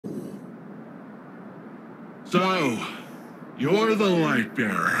So, you're the light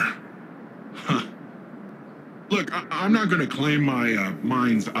bearer. Huh. Look, I'm not gonna claim my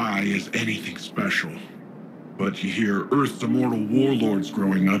mind's eye is anything special. But you hear Earth's immortal warlords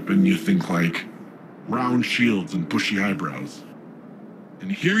growing up and you think like round shields and bushy eyebrows. And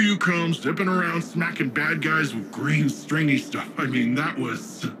here you come, zipping around, smacking bad guys with green stringy stuff. I mean, that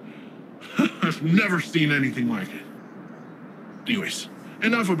was... I've never seen anything like it. Anyways,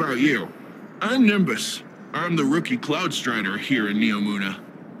 enough about you. I'm Nimbus. I'm the rookie Cloud Strider here in Neomuna.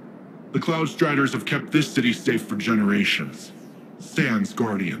 The Cloud Striders have kept this city safe for generations. Sans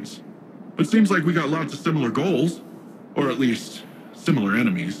Guardians. But seems like we got lots of similar goals. Or at least, similar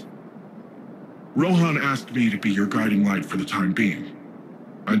enemies. Rohan asked me to be your guiding light for the time being.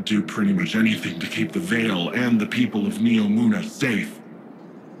 I'd do pretty much anything to keep the Vale and the people of Neomuna safe.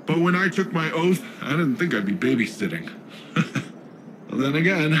 But when I took my oath, I didn't think I'd be babysitting. Then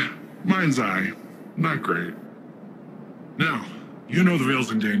again, mind's eye, not great. Now, you know the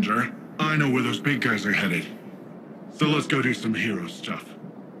Vale's in danger. I know where those big guys are headed. So let's go do some hero stuff.